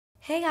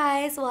Hey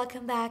guys,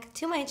 welcome back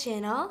to my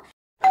channel.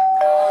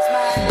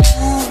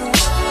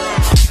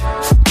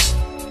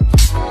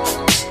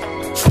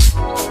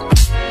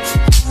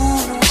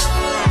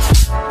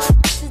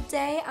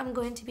 Today I'm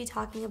going to be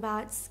talking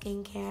about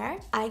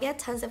skincare. I get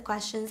tons of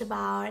questions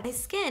about my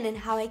skin and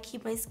how I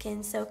keep my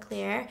skin so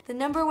clear. The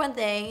number one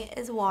thing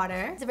is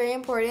water. It's very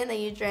important that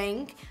you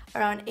drink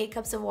around 8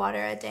 cups of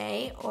water a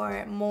day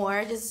or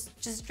more.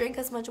 Just drink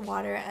as much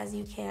water as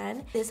you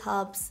can. This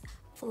helps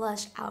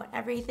flush out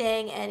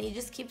everything and it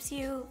just keeps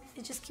you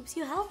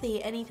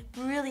healthy, and it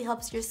really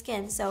helps your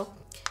skin. So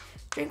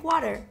drink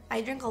water. I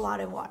drink a lot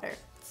of water,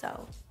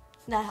 so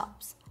that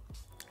helps.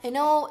 I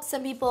know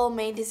some people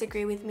may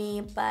disagree with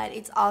me, but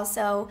it's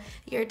also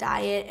your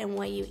diet and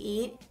what you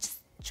eat. Just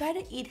try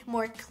to eat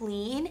more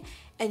clean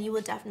and you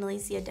will definitely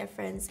see a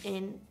difference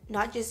in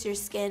not just your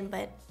skin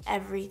but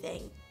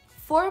everything.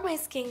 For my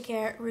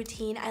skincare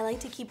routine, I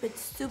like to keep it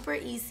super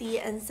easy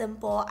and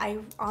simple. I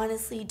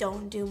honestly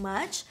don't do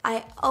much.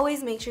 I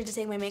always make sure to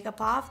take my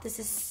makeup off. This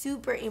is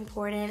super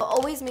important.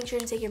 Always make sure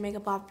to take your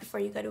makeup off before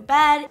you go to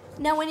bed.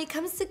 Now, when it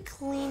comes to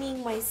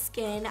cleaning my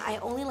skin, I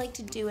only like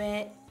to do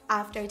it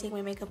after I take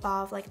my makeup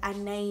off, like at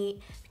night,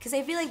 because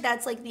I feel like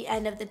that's like the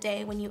end of the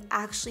day when you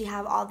actually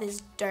have all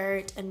this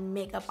dirt and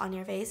makeup on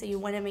your face, so you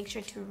want to make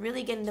sure to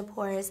really get in the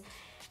pores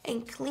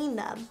and clean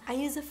them. I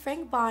use a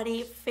Frank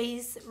Body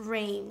face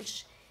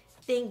range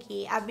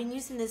thingy. I've been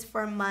using this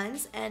for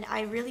months and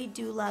I really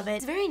do love it.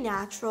 It's very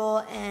natural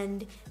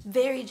and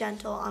very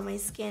gentle on my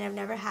skin. I've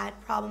never had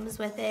problems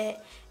with it,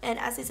 and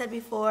as I said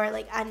before,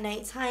 like at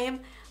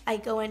nighttime I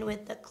go in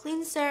with the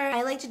cleanser.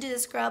 I like to do the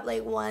scrub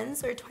like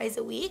once or twice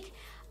a week.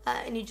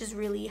 And it just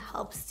really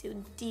helps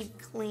to deep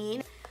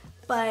clean.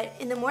 But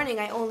in the morning,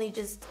 I only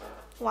just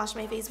wash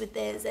my face with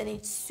this, and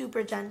it's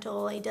super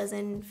gentle. It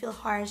doesn't feel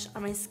harsh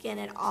on my skin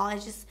at all.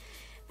 It just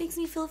makes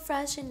me feel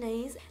fresh and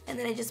nice. And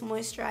then I just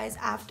moisturize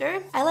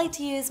after. I like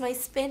to use my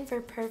Spin for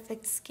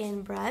Perfect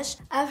Skin brush.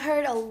 I've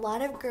heard a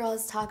lot of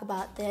girls talk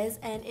about this,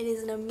 and it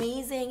is an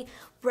amazing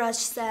brush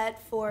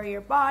set for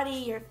your body,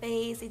 your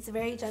face. It's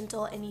very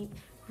gentle and it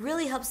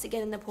really helps to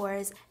get in the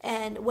pores.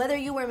 And whether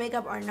you wear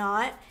makeup or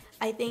not,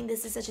 I think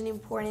this is such an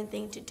important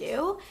thing to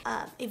do.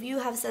 If you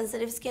have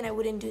sensitive skin, I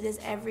wouldn't do this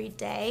every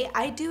day.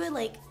 I do it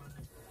like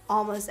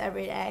almost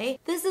every day.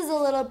 This is a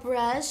little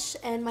brush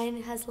and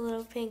mine has a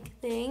little pink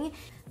thing.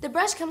 The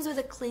brush comes with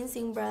a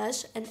cleansing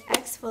brush, an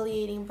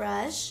exfoliating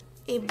brush,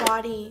 a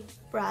body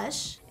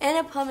brush,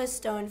 and a pumice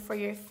stone for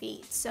your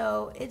feet.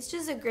 So it's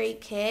just a great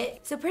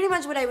kit. So pretty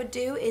much what I would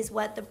do is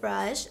wet the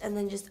brush and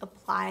then just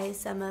apply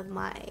some of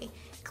my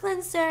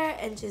cleanser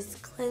and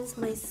just cleanse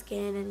my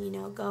skin and, you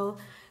know, go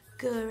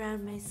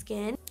around my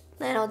skin.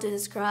 Then I'll do the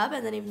scrub,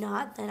 and then if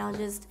not, then I'll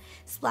just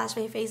splash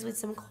my face with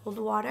some cold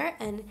water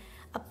and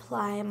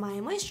apply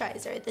my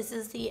moisturizer. This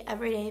is the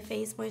Everyday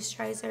Face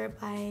Moisturizer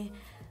by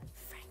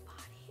Frank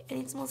Body, and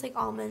it smells like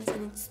almonds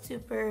and it's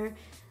super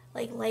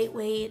like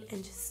lightweight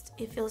and just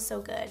it feels so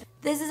good.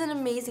 This is an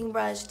amazing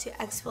brush to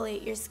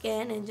exfoliate your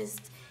skin and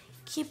just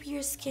keep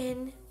your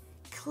skin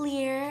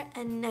clear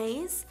and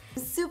nice.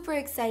 I'm super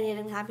excited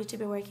and happy to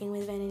be working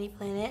with Vanity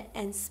Planet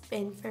and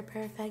Spin for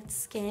Perfect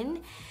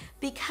Skin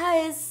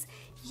because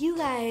you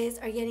guys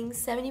are getting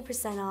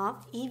 70%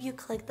 off if you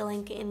click the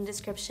link in the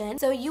description.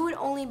 So you would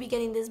only be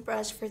getting this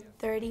brush for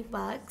 30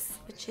 bucks,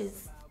 which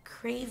is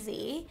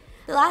crazy.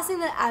 The last thing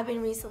that I've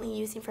been recently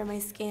using for my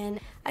skin,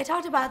 I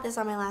talked about this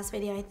on my last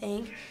video, I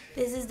think.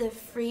 This is the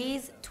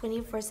Freeze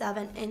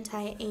 24/7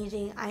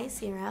 Anti-Aging Eye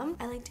Serum.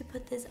 I like to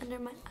put this under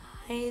my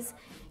eyes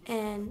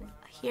and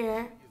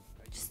here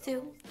just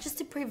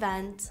to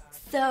prevent.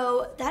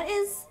 So that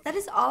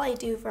is all I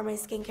do for my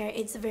skincare.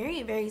 It's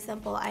very, very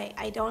simple.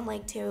 I don't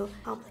like to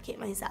complicate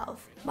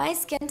myself. My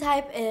skin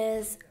type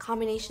is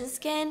combination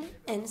skin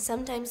and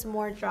sometimes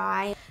more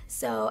dry,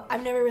 so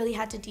I've never really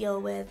had to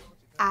deal with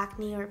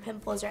acne or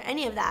pimples or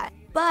any of that.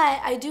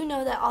 But I do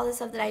know that all the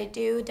stuff that I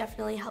do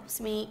definitely helps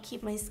me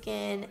keep my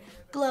skin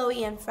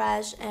glowy and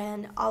fresh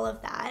and all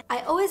of that. I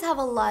always have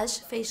a Lush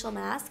facial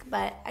mask,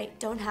 but I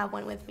don't have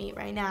one with me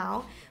right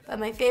now. But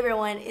my favorite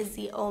one is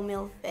the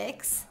Oatmeal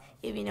Fix,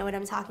 if you know what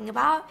I'm talking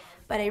about.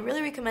 But I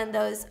really recommend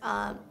those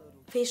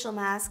facial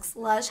masks.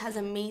 Lush has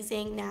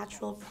amazing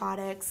natural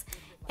products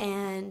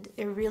and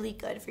they're really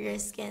good for your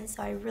skin,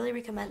 so I really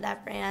recommend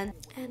that brand.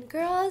 And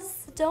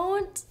girls,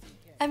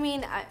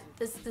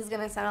 this is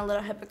gonna sound a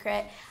little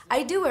hypocrite.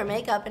 I do wear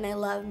makeup and I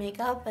love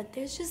makeup, but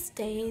there's just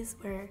days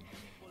where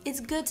it's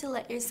good to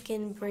let your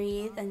skin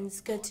breathe, and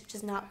it's good to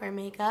just not wear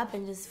makeup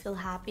and just feel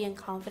happy and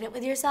confident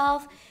with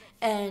yourself.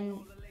 And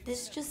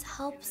this just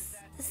helps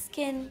the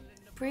skin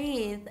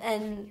breathe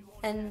and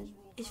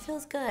it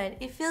feels good.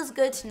 It feels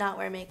good to not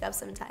wear makeup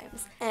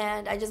sometimes.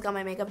 And I just got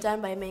my makeup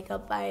done by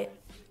Makeup by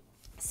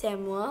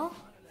Samuel.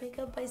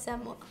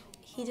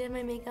 He did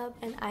my makeup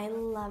and I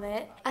love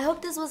it. I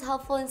hope this was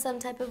helpful in some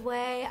type of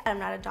way. I'm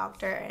not a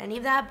doctor or any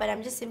of that, but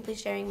I'm just simply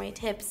sharing my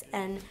tips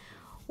and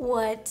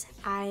what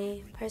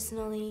I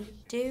personally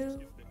do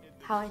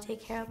how I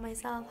take care of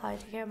myself, how I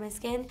take care of my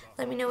skin.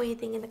 Let me know what you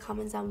think in the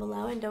comments down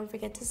below, and don't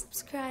forget to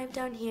subscribe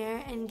down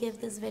here and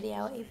give this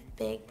video a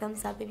big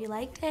thumbs up if you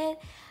liked it.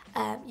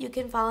 You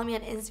can follow me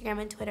on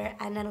Instagram and Twitter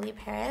at Nathalie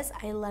Paris.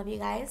 I love you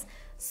guys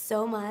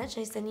so much.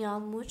 I send you all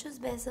muchos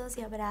besos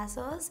y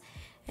abrazos,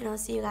 and I'll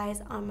see you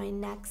guys on my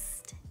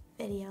next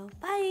video.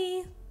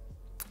 Bye!